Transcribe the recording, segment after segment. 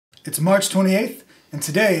It's March 28th, and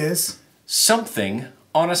today is... Something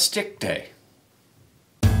on a Stick Day.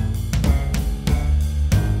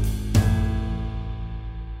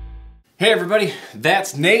 Hey everybody,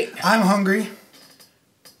 that's Nate. I'm hungry.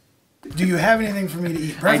 Do you have anything for me to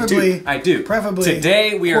eat? Preferably, I do. Preferably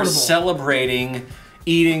today we portable. are celebrating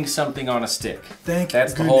eating something on a stick.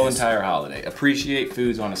 That's the whole entire holiday. Appreciate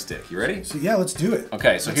foods on a stick. You ready? So yeah, let's do it.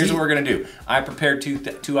 Okay, so here's what we're gonna do. I prepared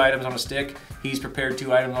two items on a stick. He's prepared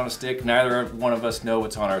 2 items on a stick. Neither one of us know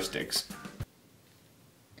what's on our sticks.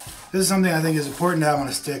 This is something I think is important to have on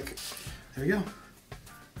a stick. There we go.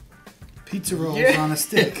 Pizza rolls on a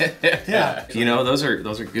stick. Yeah. You know, those are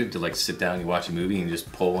good to like sit down and watch a movie and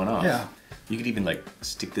just pull one off. Yeah. You could even like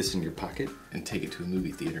stick this in your pocket and take it to a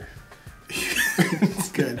movie theater.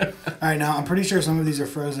 It's good. All right, now I'm pretty sure some of these are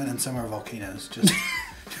frozen and some are volcanoes. Just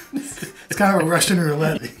it's kind of a Russian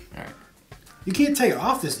roulette. All right. You can't take it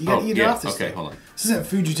off this. You gotta eat it off this. Okay, hold on. This isn't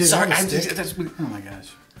food you take Sorry, off the stick. Oh my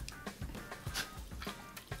gosh.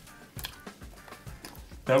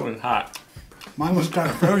 That was hot. Mine was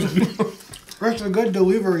kind of frozen. That's a good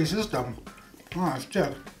delivery system. Oh, it's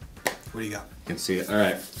good. What do you got? You can see it. All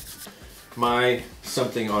right. My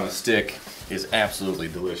something on a stick is absolutely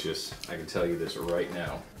delicious. I can tell you this right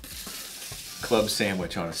now. Club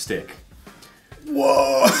sandwich on a stick.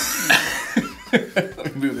 Whoa!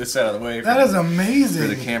 Let me move this out of the way. That is amazing. For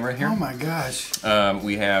the camera here. Oh my gosh.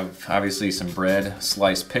 We have obviously some bread,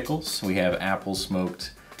 sliced pickles. We have apple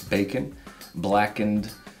smoked bacon, blackened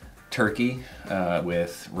turkey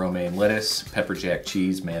with romaine lettuce, pepper jack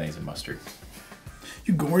cheese, mayonnaise, and mustard.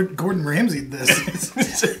 You Gordon Ramsay'd this.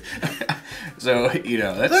 So, you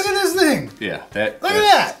know, that's... Look at this thing! Yeah, Look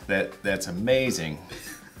at that! That's amazing.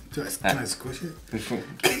 Can I squish it?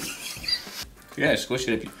 Yeah, squish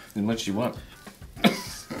it as much as you want.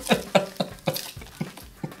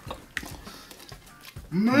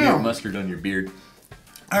 Man. You have mustard on your beard.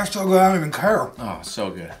 That's so good, I don't even care. Oh, so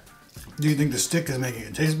good. Do you think the stick is making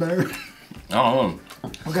it taste better? Oh,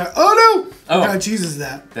 Okay. Oh no! Oh. What kind of cheese is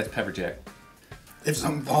that? that's pepper jack. If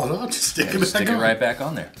something falls off, just stick Yeah, it just back stick on. it right back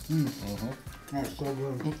on there. That's so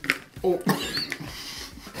good. Oh.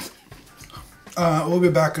 We'll be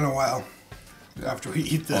back in a while after we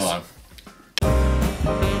eat this. Hold on.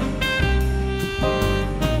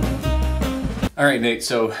 All right, Nate,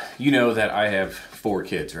 so you know that I have 4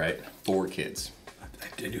 kids, right? 4 kids.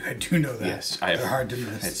 I do know that. Yes, I have. They're hard to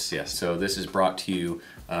miss. Yes, so this is brought to you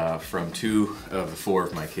from 2 of the 4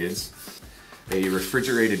 of my kids. A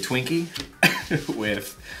refrigerated Twinkie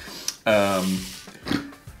with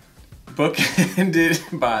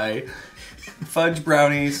bookended by fudge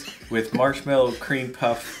brownies with marshmallow cream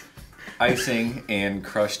puff icing and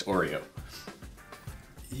crushed Oreo.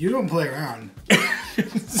 You don't play around.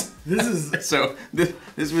 This is... So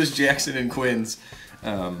this was Jackson and Quinn's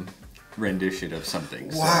rendition of something.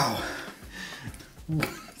 Wow.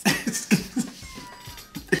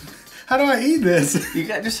 How do I eat this? You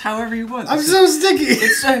got just however you want. I'm so sticky.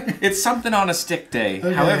 It's something on a stick day.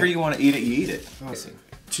 Okay. However you want to eat it, you eat it. Oh.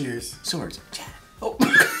 Cheers. Swords. Oh,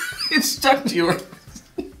 it's stuck to your...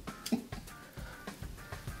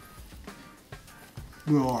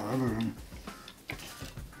 Everything.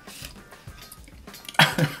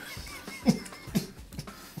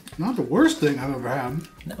 Not the worst thing I've ever had.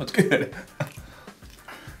 No, it's good.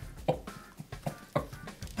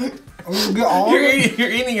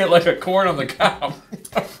 You're eating it like a corn on the cob.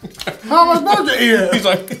 How am I supposed to eat it? He's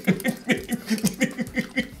like...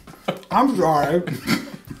 I'm sorry.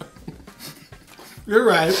 You're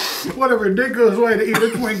right. What a ridiculous way to eat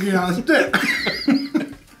a Twinkie on a stick.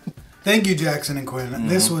 Thank you, Jackson and Quinn. Mm-hmm.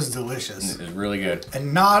 This was delicious. It was really good.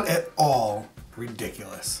 And not at all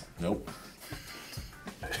ridiculous. Nope.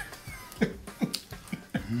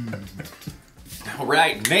 All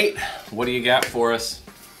right, Nate, what do you got for us?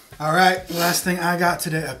 All right, last thing I got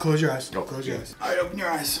today. Close your eyes. Close your eyes. All right, open your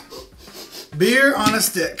eyes. Beer on a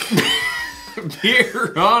stick.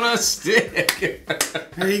 Beer on a stick.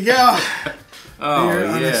 There you go. Oh, beer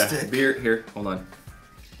yeah. on a stick. Beer, here, hold on.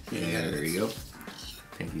 Yeah, there you go.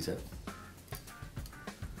 Pinky's up.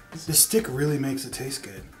 The stick really makes it taste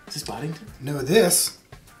good. Is this Boddington? No, this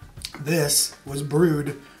was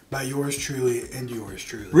brewed by yours truly and yours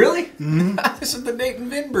truly. Really? Mm-hmm. This is the Nate and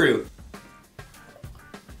Vin brew.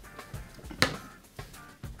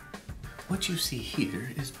 What you see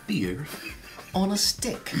here is beer on a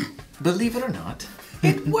stick. Believe it or not,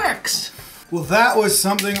 it works. Well, that was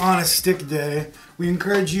something on a stick day. We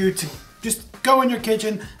encourage you to just go in your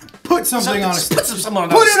kitchen and put something on a stick. Put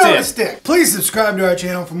it on a stick. Please subscribe to our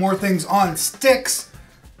channel for more things on sticks.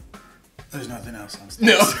 There's nothing else on sticks.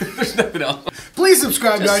 No, there's nothing else. Please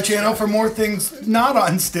subscribe to our channel for more things not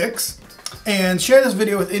on sticks. And share this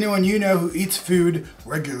video with anyone you know who eats food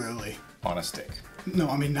regularly. On a stick. No,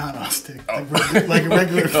 I mean not on a stick. Oh. Like a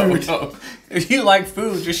regular food. No. If you like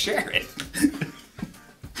food, just share it.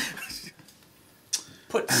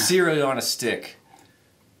 Put cereal on a stick.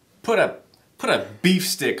 Put a beef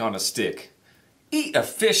stick on a stick. Eat a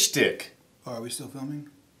fish stick. Oh, are we still filming?